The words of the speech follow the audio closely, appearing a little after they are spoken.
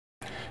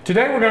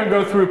Today we're going to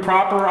go through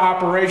proper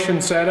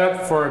operation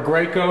setup for a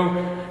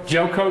Graco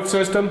gel coat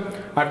system.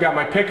 I've got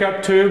my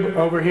pickup tube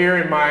over here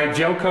in my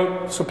gel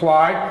coat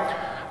supply.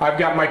 I've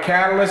got my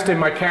catalyst in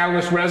my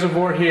catalyst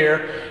reservoir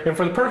here, and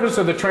for the purpose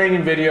of the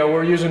training video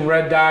we're using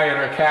red dye in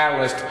our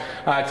catalyst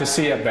to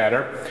see it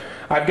better.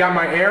 I've got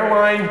my air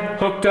line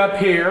hooked up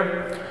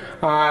here.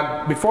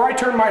 Before I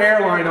turn my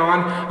air line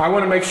on, I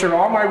want to make sure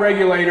all my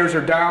regulators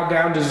are dialed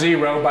down to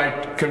 0 by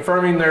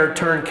confirming they're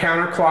turned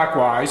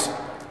counterclockwise.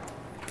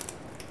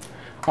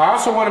 I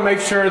also want to make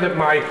sure that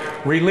my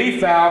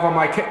relief valve on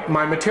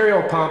my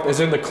material pump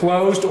is in the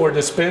closed or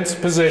dispense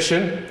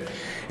position.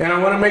 And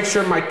I want to make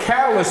sure my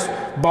catalyst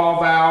ball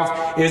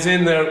valve is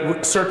in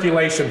the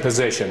circulation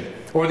position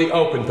or the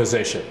open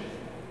position.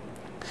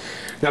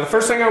 Now the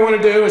first thing I want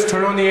to do is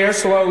turn on the air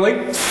slowly.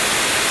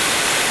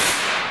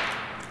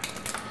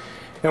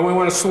 And we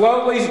want to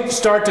slowly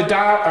start to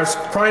dial or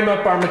prime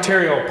up our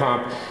material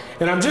pump.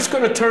 And I'm just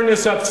going to turn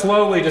this up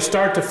slowly to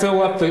start to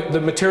fill up the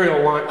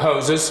material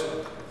hoses.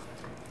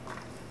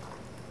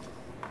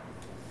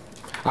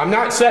 I'm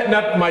not setting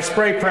up my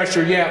spray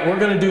pressure yet. We're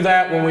going to do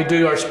that when we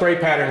do our spray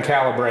pattern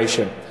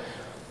calibration.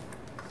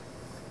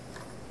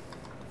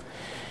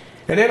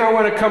 And then I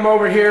want to come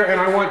over here and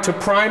I want to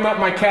prime up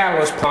my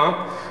catalyst pump.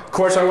 Of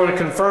course, I want to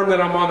confirm that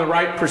I'm on the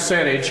right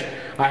percentage.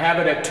 I have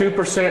it at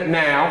 2%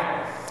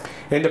 now.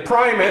 And to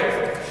prime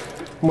it,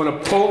 I'm going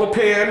to pull the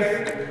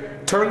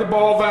pin, turn the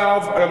ball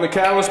valve on the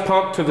catalyst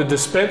pump to the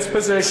dispense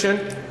position,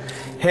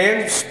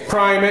 hand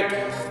prime it,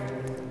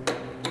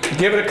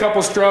 give it a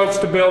couple strokes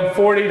to build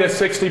 40 to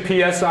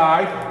 60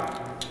 psi.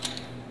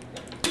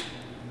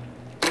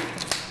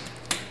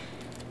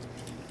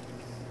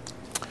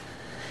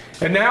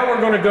 And now we're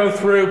going to go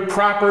through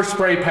proper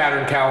spray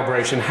pattern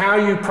calibration, how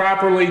you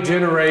properly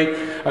generate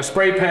a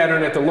spray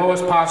pattern at the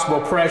lowest possible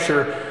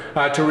pressure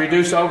to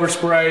reduce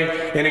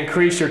overspray and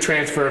increase your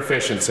transfer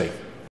efficiency.